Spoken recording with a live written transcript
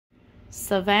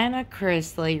Savannah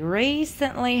Chrisley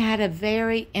recently had a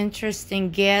very interesting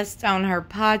guest on her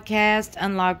podcast,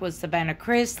 Unlock with Savannah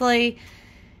Chrisley,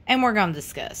 and we're going to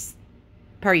discuss,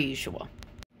 per usual.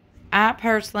 I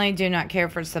personally do not care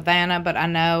for Savannah, but I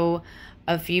know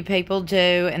a few people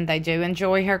do, and they do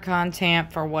enjoy her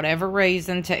content for whatever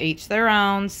reason, to each their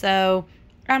own, so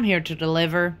I'm here to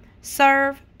deliver,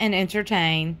 serve, and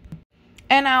entertain.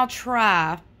 And I'll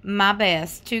try my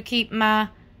best to keep my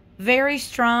very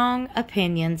strong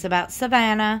opinions about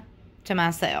Savannah to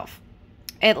myself.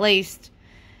 At least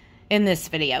in this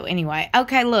video, anyway.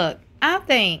 Okay, look, I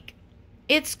think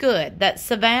it's good that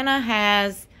Savannah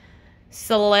has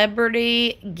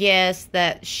celebrity guests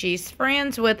that she's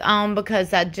friends with on,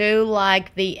 because I do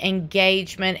like the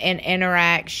engagement and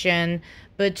interaction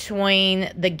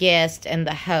between the guest and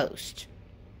the host.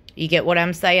 You get what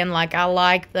I'm saying? Like, I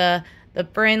like the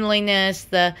friendliness,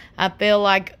 I feel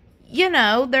like, you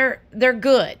know, they're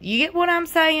good. You get what I'm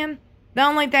saying? The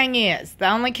only thing is, the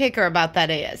only kicker about that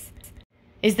is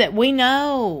that we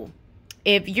know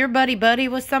if you're buddy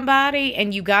with somebody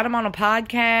and you got them on a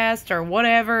podcast or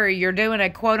whatever, or you're doing a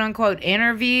quote-unquote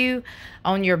interview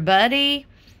on your buddy,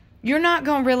 you're not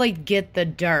going to really get the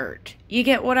dirt. You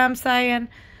get what I'm saying?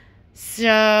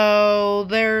 So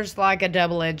there's like a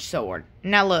double-edged sword.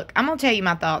 Now look, I'm going to tell you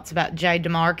my thoughts about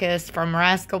Demarcus from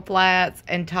Rascal Flatts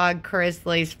and TODD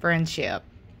CHRISLEY's friendship.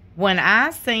 When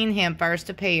I seen him first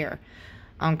appear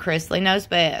on Chrisley Knows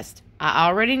Best, I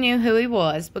already knew who he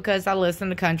was because I listen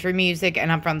to country music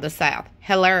and I'm from the South.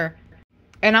 Hello.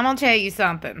 And I'm going to tell you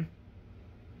something.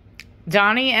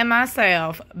 Donnie and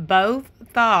myself both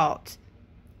thought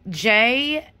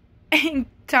Jay and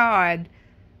Todd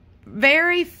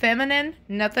very feminine.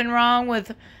 Nothing wrong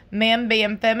with men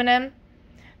being feminine.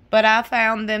 But I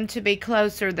found them to be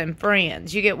closer than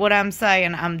friends. You get what I'm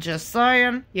saying? I'm just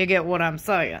saying. You get what I'm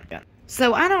saying?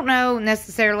 So I don't know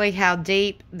necessarily how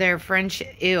deep their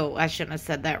friendship... Ew, I shouldn't have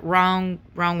said that. Wrong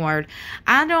word.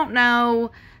 I don't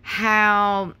know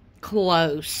how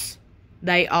close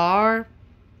they are.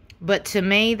 But to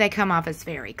me, they come off as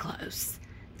very close.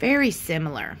 Very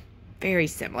similar. Very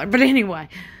similar. But anyway,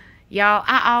 y'all,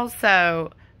 I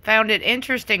also found it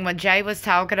interesting when Jay was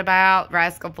talking about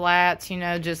Rascal Flatts, you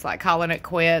know, just like calling it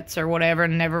quits or whatever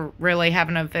and never really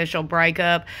having an official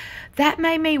breakup. That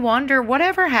made me wonder,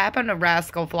 whatever happened to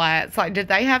Rascal Flatts? Like, did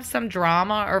they have some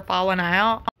drama or falling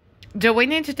out? Do we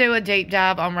need to do a deep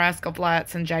dive on Rascal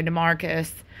Flatts and Jay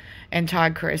Demarcus and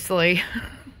TODD CHRISLEY?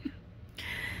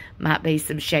 Might be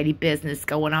some shady business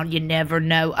going on. You never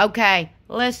know. Okay,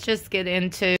 let's just get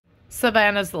into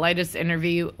Savannah's latest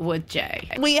interview with Jay.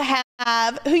 We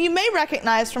have, who you may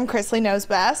recognize from Chrisley Knows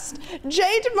Best,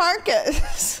 Jay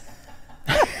Demarcus.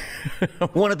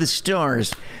 One of the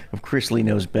stars of Chrisley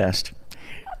Knows Best.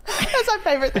 That's my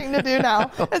favorite thing to do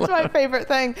now. It's my favorite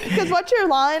thing. Because what's your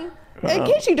line? In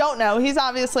case you don't know, he's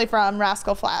obviously from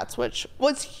Rascal Flatts, which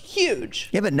was huge.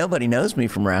 Yeah, but nobody knows me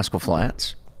from Rascal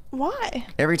Flatts. Why?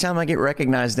 Every time I get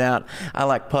recognized out, I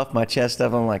like puff my chest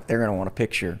up. I'm like, they're going to want a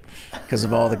picture because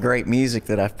of all the great music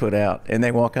that I've put out. And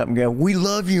they walk up and go, "We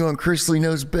love you on Chrisley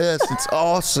Knows Best. It's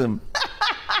awesome."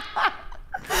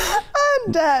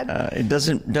 I'm dead. It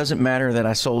doesn't matter that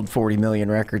I sold 40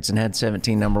 million records and had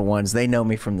 17 #1s. They know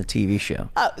me from the TV show.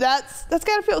 Oh, that's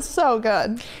got to feel so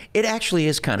good. It actually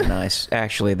is kind of nice,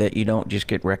 actually, that you don't just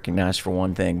get recognized for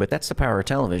one thing. But that's the power of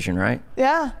television, right?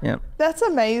 Yeah. Yeah. That's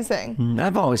amazing.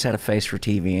 I've always had a face for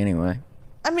TV anyway.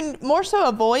 I mean, more so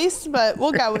a voice, but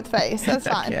we'll go with face. That's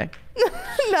fine. Okay.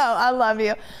 No, I love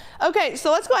you. Okay,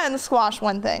 so let's go ahead and squash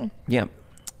one thing. Yep.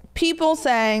 People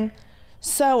saying,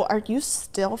 "So, are you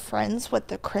still friends with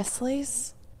the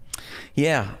Chrisleys?"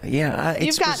 Yeah.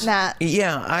 You've gotten that.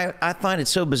 Yeah, I find it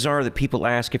so bizarre that people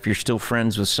ask if you're still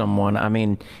friends with someone. I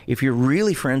mean, if you're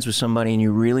really friends with somebody and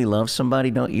you really love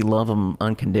somebody, don't you love them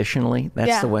unconditionally?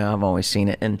 That's the way I've always seen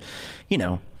it. And, you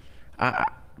know,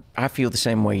 I feel the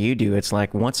same way you do. It's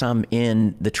like once I'm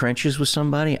in the trenches with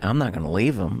somebody, I'm not going to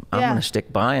leave them. I'm going to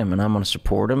stick by them, and I'm going to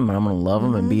support them, and I'm going to love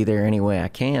them and be there any way I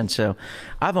can. So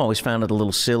I've always found it a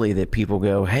little silly that people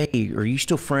go, "Hey, are you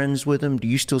still friends with them? Do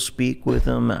you still speak with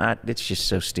them?" It's just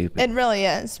so stupid. It really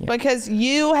is, because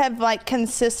you have like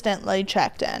consistently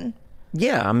checked in.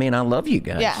 Yeah, I mean, I love you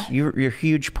guys. Yeah. You're a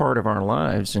huge part of our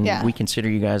lives, and we consider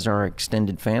you guys our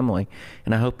extended family,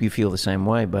 and I hope you feel the same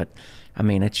way. But I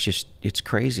mean, it's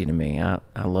crazy to me. I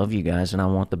love you guys, and I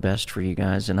want the best for you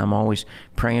guys, and I'm always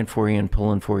praying for you and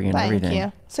pulling for you and everything.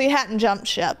 Thank you. So you hadn't jumped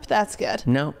ship. That's good.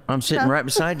 No, I'm sitting right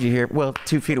beside you here. Well,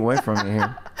 2 feet away from you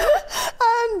here.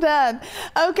 I'm done.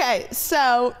 Okay,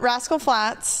 so Rascal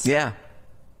Flatts. Yeah.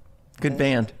 Good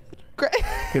band. Great.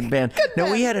 Good band. Good No,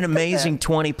 band. we had an amazing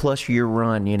 20-plus year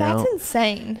run, you know. That's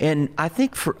insane. And I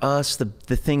think for us, the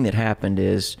thing that happened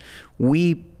is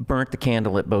we burnt the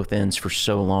candle at both ends for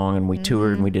so long, and we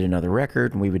toured and we did another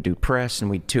record, and we would do press, and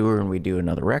we'd tour and we'd do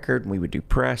another record, and we would do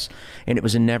press, and it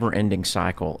was a never-ending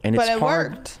cycle. And But it's it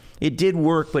hard. worked. It did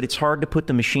work, but it's hard to put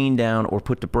the machine down or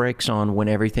put the brakes on when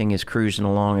everything is cruising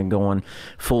along and going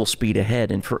full speed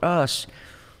ahead. And for us,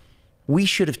 we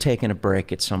should have taken a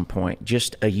break at some point,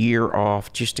 just a year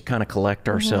off, just to kind of collect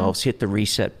ourselves, hit the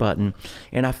reset button.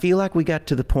 And I feel like we got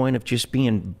to the point of just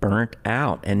being burnt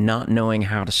out and not knowing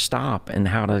how to stop and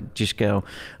how to just go,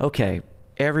 okay,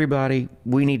 everybody,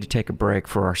 we need to take a break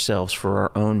for ourselves, for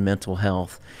our own mental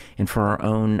health and for our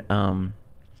own,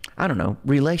 I don't know,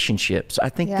 relationships. I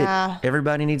think that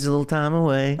everybody needs a little time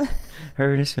away.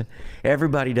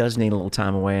 Everybody does need a little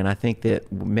time away. And I think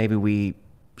that maybe we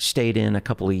stayed in a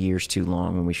couple of years too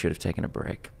long when we should have taken a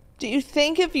break. Do you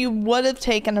think if you would have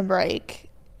taken a break,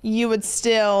 you would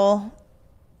still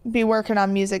be working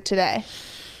on music today?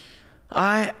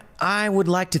 I would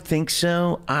like to think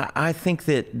so. I think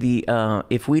that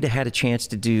if we'd have had a chance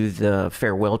to do the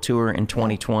farewell tour in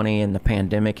 2020 and the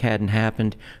pandemic hadn't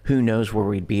happened, who knows where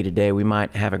we'd be today. We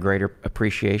might have a greater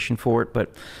appreciation for it.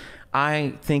 But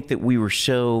I think that we were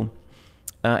so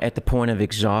at the point of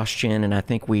exhaustion, and I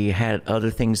think we had other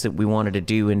things that we wanted to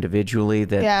do individually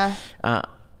that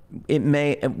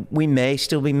we may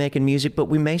still be making music, but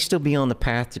we may still be on the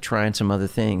path to trying some other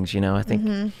things. You know, I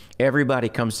think everybody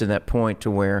comes to that point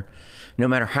to where no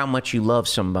matter how much you love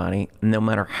somebody, no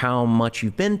matter how much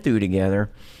you've been through together,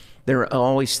 there are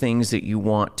always things that you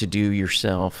want to do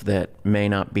yourself that may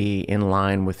not be in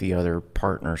line with the other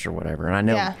partners or whatever. And I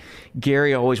know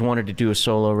Gary always wanted to do a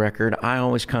solo record. I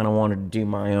always kind of wanted to do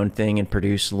my own thing and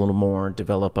produce a little more,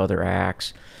 develop other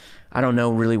acts. I don't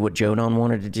know really what Jodon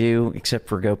wanted to do, except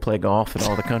for go play golf at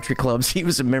all the country clubs he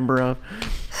was a member of.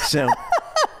 So,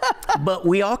 but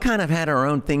we all kind of had our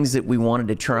own things that we wanted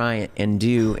to try and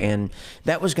do, and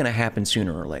that was going to happen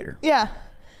sooner or later. Yeah.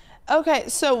 Okay,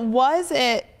 so was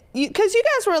it, because you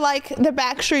guys were like the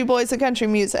Backstreet Boys of country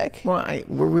music. Well,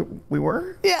 we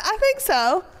were? Yeah, I think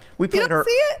so. We played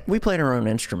see it? We played our own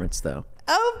instruments, though.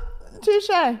 Oh, touche.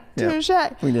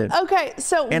 Yeah, we did. Okay,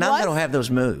 so and I don't have those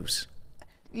moves.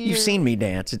 You've seen me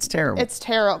dance. It's terrible. It's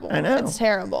terrible. I know. It's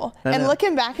terrible. I know. And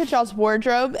looking back at y'all's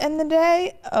wardrobe in the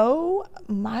day, oh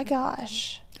my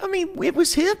gosh. I mean, it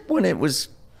was hip when it was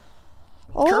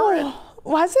current.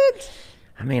 Was it?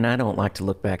 I mean, I don't like to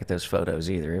look back at those photos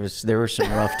either. There were some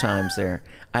rough times there.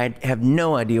 I have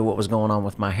no idea what was going on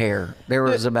with my hair. There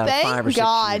was about 5 or 6 Thank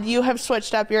God you have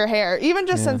switched up your hair. Even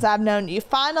just since I've known you.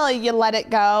 Finally, you let it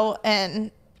go and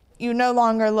you no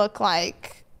longer look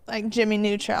like Jimmy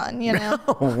Neutron, you know?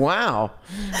 Oh, wow.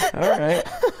 All right.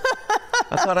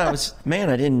 I thought I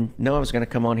didn't know I was going to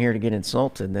come on here to get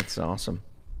insulted. That's awesome.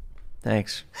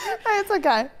 Thanks. Hey, it's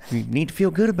okay. You need to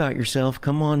feel good about yourself.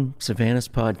 Come on Savannah's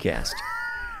podcast.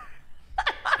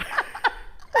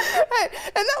 Hey,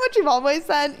 isn't that what you've always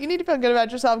said? You need to feel good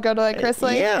about yourself. Go to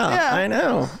CriSLey. Yeah, I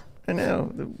know.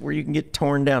 Where you can get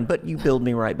torn down, but you build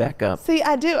me right back up. See,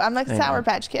 I do. I'm like a Sour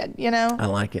Patch Kid, you know? I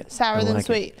like it. Sour than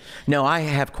sweet. No, I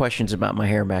have questions about my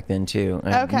hair back then, too.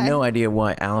 I have no idea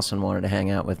why Allison wanted to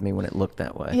hang out with me when it looked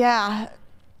that way. Yeah.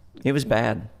 It was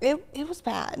bad. It was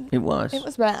bad. It was. It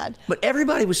was bad. But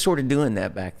everybody was sort of doing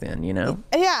that back then, you know?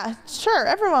 Yeah, sure.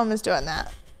 Everyone was doing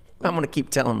that. I'm going to keep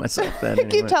telling myself that.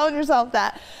 Anyway. Keep telling yourself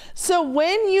that. So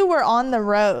when you were on the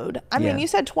road, I mean, you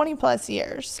said 20 plus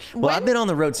years. Well, I've been on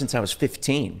the road since I was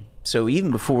 15. So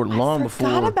even before, I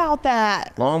forgot about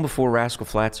that. Long before Rascal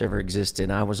Flatts ever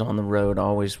existed, I was on the road,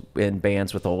 always in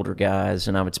bands with older guys,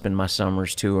 and I would spend my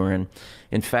summers touring.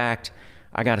 In fact,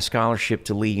 I got a scholarship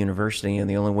to Lee University, and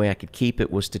the only way I could keep it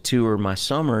was to tour my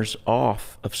summers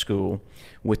off of school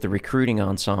with the recruiting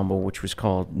ensemble, which was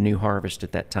called New Harvest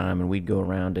at that time, and we'd go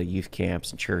around to youth camps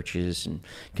and churches and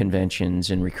conventions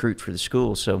and recruit for the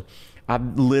school. So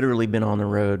I've literally been on the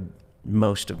road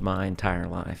most of my entire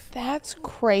life. That's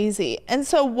crazy. And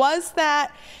so was it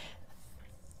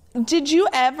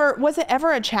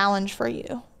ever a challenge for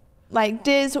you? Like,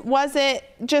 was it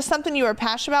just something you were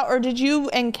passionate about, or did you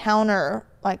encounter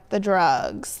like the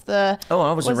drugs? I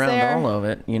was around all of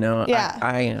it, you know. Yeah.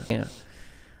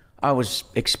 I was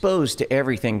exposed to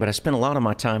everything, but I spent a lot of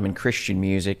my time in Christian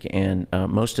music, and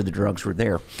most of the drugs were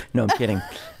there. No, I'm kidding.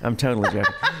 I'm totally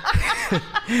joking.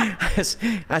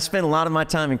 I spent a lot of my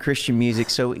time in Christian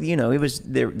music, so you know,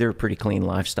 there were pretty clean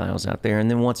lifestyles out there. And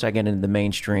then once I got into the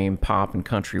mainstream pop and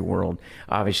country world,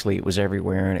 obviously it was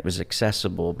everywhere and it was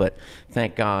accessible. But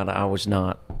thank God I was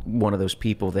not one of those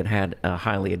people that had a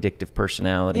highly addictive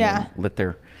personality and let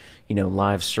their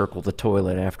lives circle the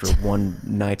toilet after one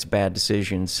night's bad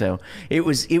decision. So it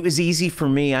was easy for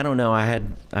me. I don't know. I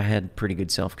had pretty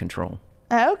good self-control.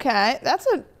 Okay,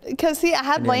 because see, I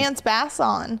had Lance Bass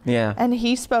on, and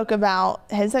he spoke about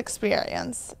his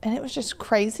experience, and it was just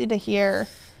crazy to hear.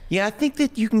 Yeah, I think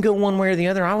that you can go one way or the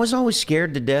other. I was always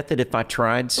scared to death that if I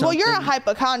tried something... Well, you're a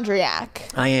hypochondriac.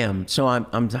 I am. So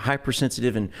I'm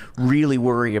hypersensitive and really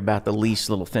worry about the least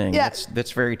little thing. Yeah.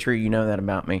 That's very true. You know that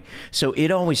about me. So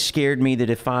it always scared me that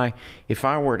if I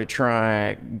were to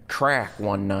try crack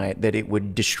one night, that it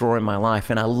would destroy my life.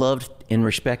 And I loved and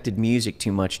respected music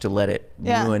too much to let it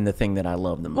ruin the thing that I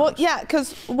love the most. Well, yeah,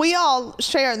 because we all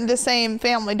share the same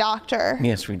family doctor.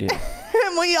 Yes, we do.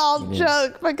 And we all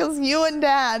joke because you and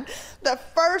Dad, the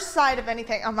first sight of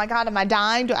anything, oh my God, am I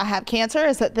dying? Do I have cancer?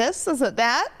 Is it this? Is it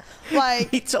that? Like,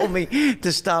 he told me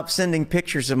to stop sending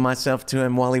pictures of myself to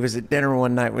him while he was at dinner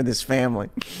one night with his family.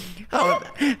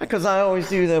 Because I always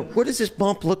do the, what does this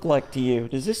bump look like to you?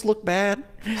 Does this look bad?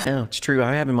 No, it's true.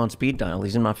 I have him on speed dial.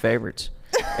 He's in my favorites.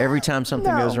 Every time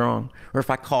something goes wrong. Or if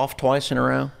I cough twice in a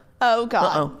row. Oh,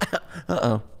 God.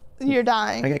 Uh-oh. You're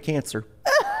dying. I got cancer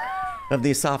of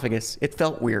the esophagus. It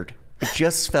felt weird. It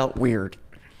just felt weird.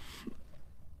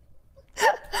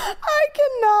 I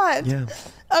cannot. Yeah.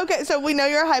 Okay, so we know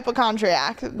you're a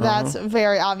hypochondriac. That's a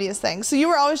very obvious thing. So you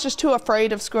were always just too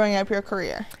afraid of screwing up your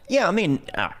career. Yeah, I mean,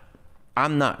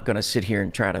 I'm not going to sit here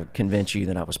and try to convince you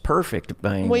that I was perfect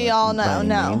by any We all know,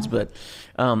 means, but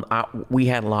we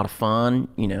had a lot of fun,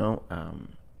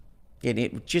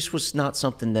 It just was not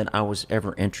something that I was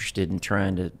ever interested in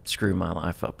trying to screw my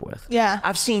life up with. Yeah.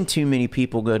 I've seen too many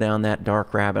people go down that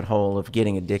dark rabbit hole of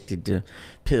getting addicted to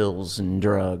pills and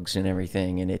drugs and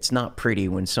everything, and it's not pretty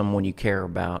when someone you care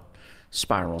about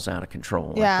spirals out of control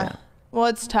like that. Well,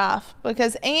 it's tough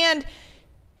because, and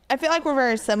I feel like we're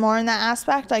very similar in that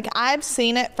aspect. Like, I've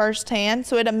seen it firsthand,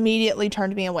 so it immediately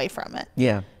turned me away from it.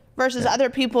 Yeah. Versus other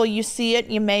people, you see it,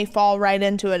 you may fall right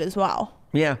into it as well.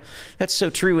 Yeah, that's so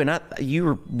true. And you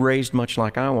were raised much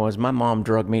like I was. My mom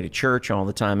drugged me to church all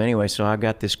the time anyway, so I've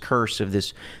got this curse of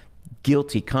this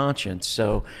guilty conscience.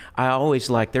 So I always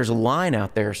there's a line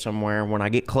out there somewhere, when I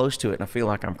get close to it and I feel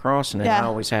like I'm crossing it, I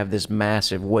always have this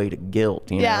massive weight of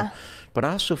guilt, you know. But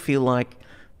I also feel like,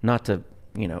 not to,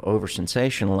 over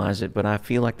sensationalize it, but I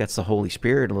feel like that's the Holy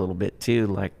Spirit a little bit too,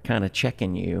 like kind of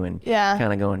checking you and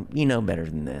kind of going, you know better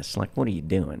than this. Like, what are you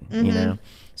doing? You know?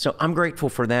 So I'm grateful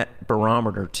for that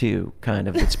barometer too, kind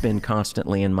of. It's been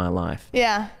constantly in my life.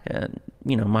 Yeah. And,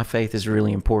 my faith is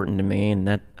really important to me, and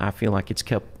that I feel like it's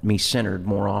kept me centered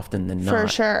more often than not. For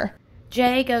sure.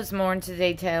 Jay goes more into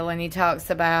detail, and he talks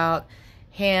about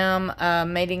him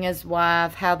meeting his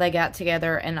wife, how they got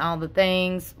together, and all the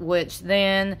things, which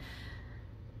then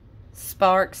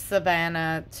sparks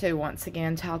Savannah to once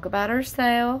again talk about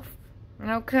herself.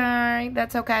 Okay,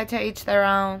 that's okay, to each their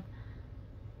own.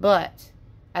 But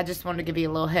I just wanted to give you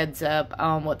a little heads up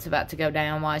on what's about to go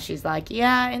down. Why she's like,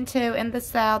 yeah, in the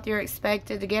South, you're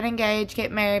expected to get engaged,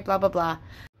 get married, blah, blah, blah.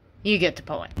 You get the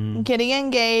point. Getting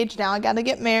engaged, now I got to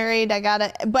get married,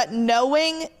 but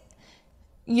knowing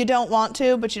you don't want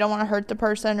to, but you don't want to hurt the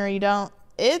person, or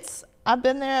I've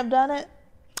been there, I've done it.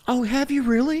 Oh, have you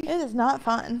really? It is not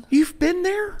fun. You've been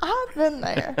there? I've been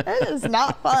there. It is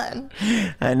not fun.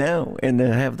 I know. And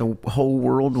to have the whole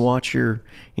world watch your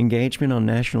engagement on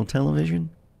national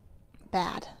television?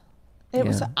 Bad. It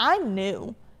was. I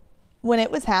knew when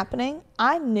it was happening,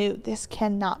 I knew this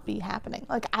cannot be happening.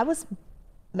 Like, I was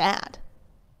mad.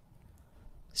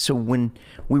 So when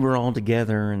we were all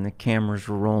together and the cameras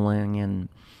were rolling and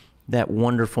that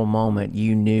wonderful moment,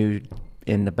 you knew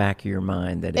in the back of your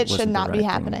mind that it should not be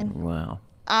happening. Wow.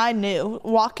 I knew.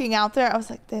 Walking out there, I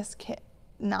was like, this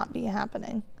cannot be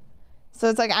happening. So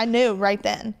it's like, I knew right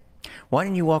then. Why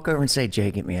didn't you walk over and say,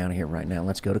 Jay, get me out of here right now.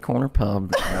 Let's go to Corner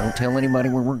Pub. Don't tell anybody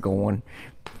where we're going.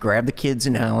 Grab the kids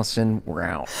and Allison. We're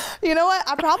out. You know what?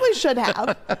 I probably should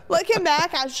have. Looking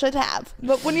back, I should have.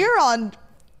 But when you're on...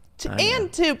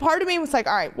 part of me was like,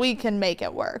 all right, we can make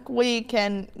it work. We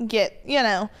can get,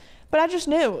 But I just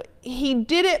knew he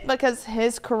did it because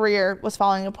his career was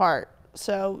falling apart.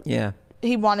 So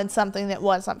he wanted something that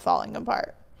wasn't falling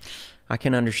apart. I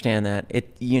can understand that.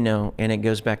 And it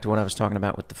goes back to what I was talking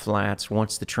about with the flats.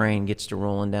 Once the train gets to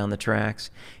rolling down the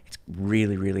tracks, it's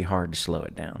really, really hard to slow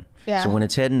it down. Yeah. So when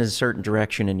it's heading in a certain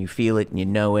direction and you feel it and you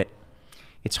know it,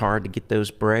 it's hard to get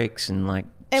those brakes and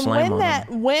slam on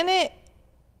them. When it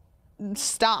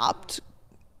stopped,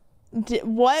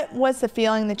 what was the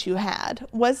feeling that you had?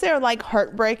 Was there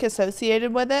heartbreak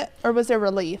associated with it, or was there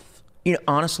relief?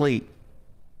 Honestly,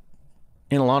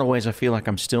 in a lot of ways, I feel like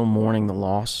I'm still mourning the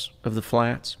loss of the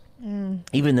flats,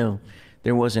 even though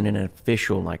there wasn't an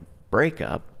official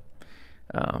breakup,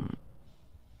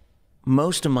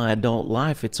 most of my adult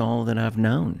life, it's all that I've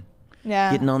known.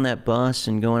 Yeah. Getting on that bus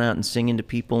and going out and singing to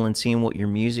people and seeing what your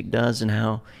music does and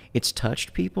how it's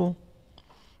touched people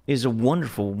is a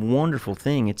wonderful, wonderful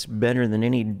thing. It's better than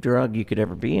any drug you could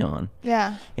ever be on.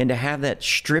 Yeah. And to have that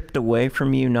stripped away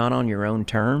from you, not on your own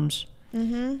terms,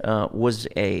 was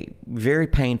a very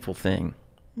painful thing.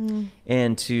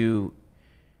 And to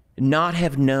not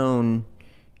have known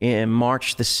in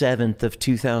March the 7th of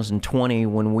 2020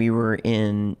 when we were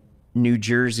in New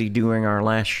Jersey doing our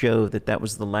last show that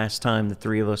was the last time the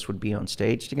three of us would be on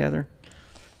stage together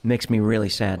makes me really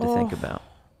sad to think about.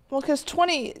 Well, because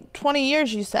 20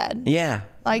 years, you said. Yeah.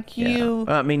 Like you...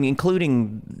 Yeah. I mean,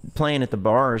 including playing at the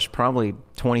bars, probably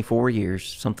 24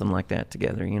 years, something like that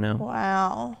together, you know?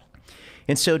 Wow.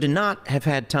 And so to not have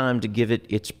had time to give it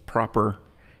its proper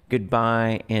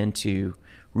goodbye and to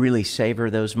really savor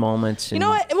those moments. And, you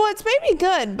know what? Well, it's made me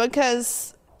good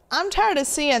because I'm tired of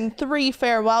seeing 3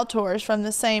 farewell tours from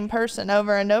the same person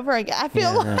over and over again. I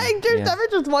feel like there's never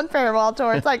just one farewell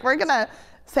tour. It's like we're going to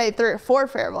say 3 or 4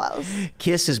 farewells.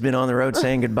 Kiss has been on the road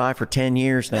saying goodbye for 10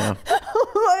 years now.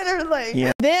 Literally.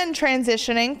 Yeah. Then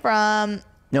transitioning from...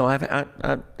 No, I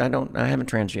haven't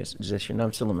transitioned.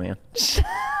 I'm still a man.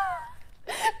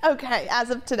 Okay, as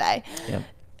of today. Yeah.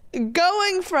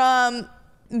 Going from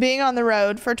being on the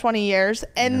road for 20 years,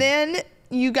 and then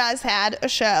you guys had a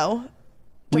show,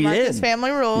 Demarcus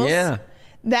Family Rules. Yeah.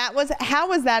 How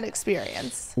was that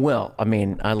experience? Well, I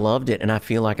mean, I loved it, and I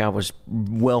feel like I was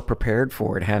well prepared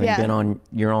for it, having been on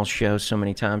your all show so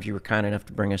many times. You were kind enough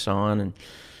to bring us on, and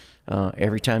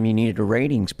every time you needed a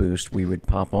ratings boost, we would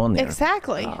pop on there.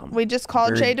 Exactly. We just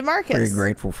called Jay Demarcus. Very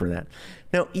grateful for that.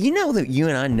 Now, you know that you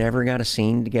and I never got a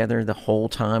scene together the whole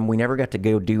time. We never got to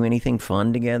go do anything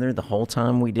fun together the whole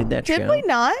time we did that show. Did we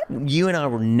not? You and I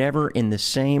were never in the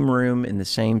same room in the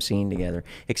same scene together,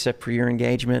 except for your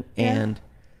engagement, and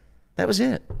that was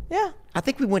it. Yeah. I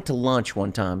think we went to lunch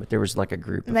one time, but there was like a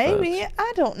group of Maybe. folks.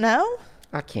 I don't know.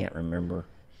 I can't remember.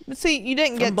 But see, you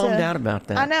didn't get to... I'm bummed out about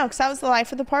that. I know, because that was the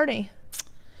life of the party.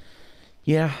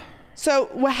 Yeah. So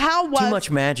how was... Too much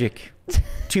magic.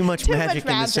 Too much magic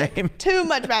in the same. Too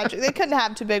much magic. They couldn't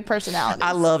have 2 big personalities.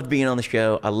 I loved being on the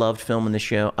show. I loved filming the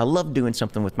show. I loved doing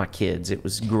something with my kids. It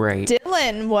was great.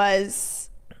 Dylan was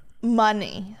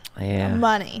money. Yeah.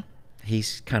 Money.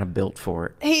 He's kind of built for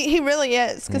it. He really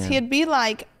is, because he'd be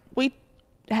like, we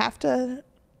have to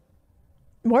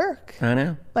work. I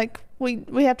know. Like,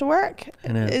 we have to work.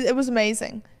 I know. It was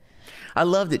amazing. I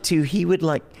loved it too. He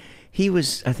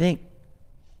was, I think,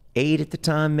 8 at the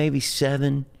time, maybe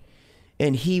 7.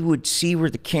 And he would see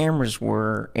where the cameras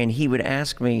were, and he would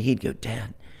ask me, he'd go,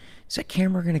 Dad, is that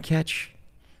camera going to catch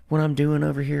what I'm doing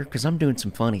over here? Because I'm doing some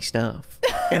funny stuff.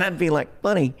 And I'd be like,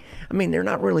 buddy, I mean, they're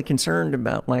not really concerned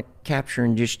about like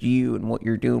capturing just you and what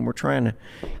you're doing. We're trying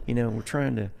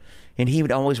to, and he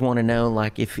would always want to know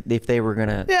like if they were going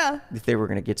to, if they were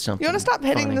going to get something. You want to stop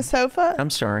hitting funny. the sofa? I'm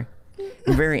sorry.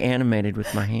 I'm very animated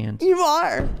with my hands. You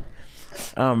are.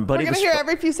 But we're going to hear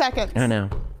every few seconds. I know.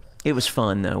 It was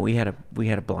fun though. We had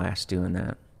a blast doing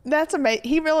that. That's amazing.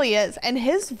 He really is, and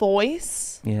his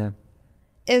voice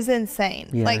is insane.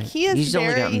 Yeah. Like he's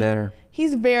only gotten better.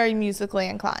 He's very musically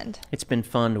inclined. It's been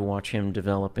fun to watch him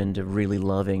develop into really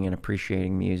loving and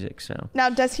appreciating music. So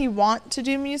now, does he want to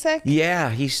do music?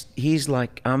 Yeah, he's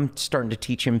like, I'm starting to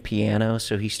teach him piano,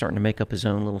 so he's starting to make up his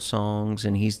own little songs,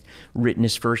 and he's written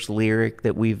his first lyric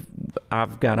that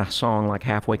I've got a song like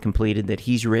halfway completed that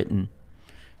he's written.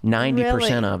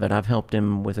 90% of it. I've helped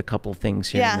him with a couple of things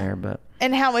here and there, but.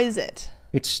 And how is it?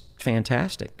 It's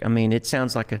fantastic. I mean, it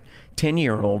sounds like a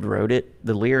 10-year-old wrote it,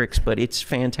 the lyrics, but it's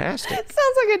fantastic. It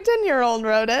sounds like a 10-year-old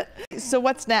wrote it. So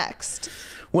what's next?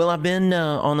 Well, I've been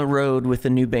on the road with a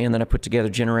new band that I put together,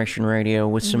 Generation Radio,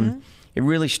 with some... It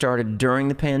really started during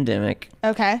the pandemic.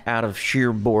 Okay. Out of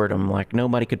sheer boredom. Like,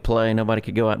 nobody could play, nobody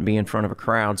could go out and be in front of a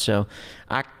crowd. So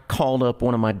I called up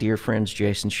one of my dear friends,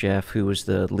 Jason Sheff, who was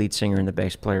the lead singer and the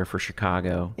bass player for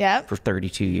Chicago for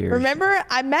 32 years. Remember,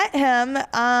 I met him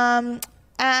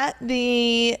at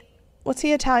the, what's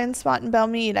the Italian spot in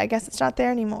Belmead? I guess it's not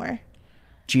there anymore.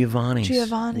 Giovanni's.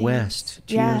 West.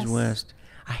 Yes. West.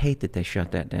 I hate that they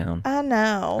shut that down. I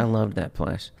know. I loved that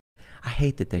place. I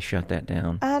hate that they shut that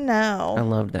down. I know. I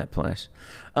loved that place.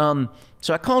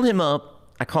 So I called him up.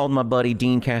 I called my buddy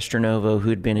Dean Castronovo, who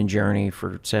had been in Journey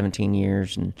for 17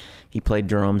 years, and he played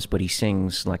drums, but he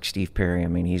sings like Steve Perry. I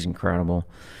mean, he's incredible.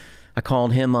 I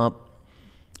called him up.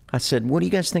 I said, what do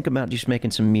you guys think about just making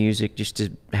some music just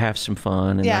to have some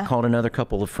fun? And I called another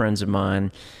couple of friends of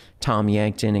mine, Tom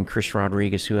Yankton and Chris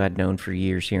Rodriguez, who I'd known for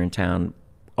years here in town,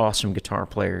 awesome guitar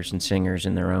players and singers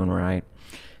in their own right.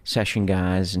 session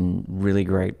guys and really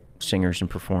great singers and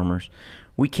performers.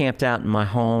 We camped out in my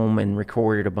home and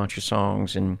recorded a bunch of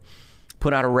songs and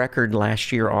put out a record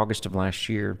last year, August of last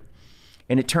year.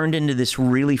 And it turned into this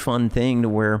really fun thing to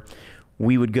where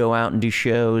we would go out and do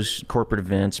shows, corporate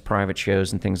events, private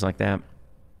shows, and things like that,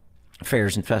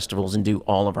 fairs and festivals, and do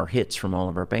all of our hits from all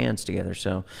of our bands together.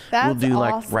 So we'll do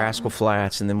like Rascal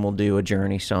Flatts, and then we'll do a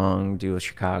Journey song, do a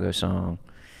Chicago song.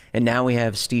 And now we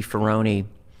have Steve Ferroni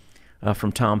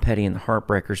from Tom Petty and the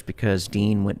Heartbreakers, because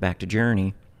Dean went back to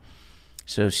Journey.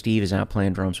 So Steve is out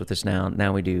playing drums with us now.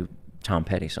 Now we do Tom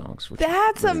Petty songs.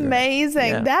 That's really amazing.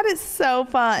 Yeah. That is so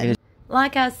fun.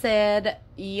 Like I said,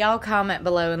 y'all comment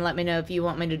below and let me know if you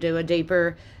want me to do a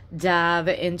deeper dive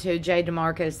into J.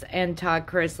 Demarcus and Todd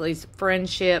Chrisley's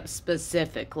friendship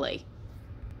specifically.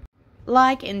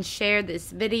 Like and share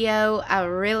this video. I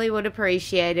really would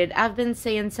appreciate it. I've been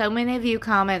seeing so many of you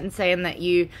comment and saying that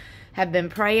you have been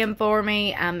praying for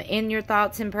me. I'm in your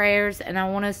thoughts and prayers, and I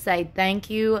want to say thank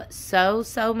you so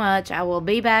much. I will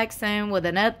be back soon with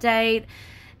an update,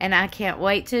 and I can't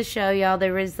wait to show y'all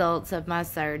the results of my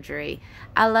surgery.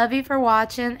 I love you for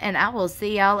watching, and I will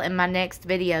see y'all in my next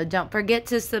video. Don't forget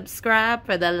to subscribe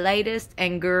for the latest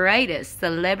and greatest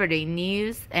celebrity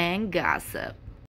news and gossip.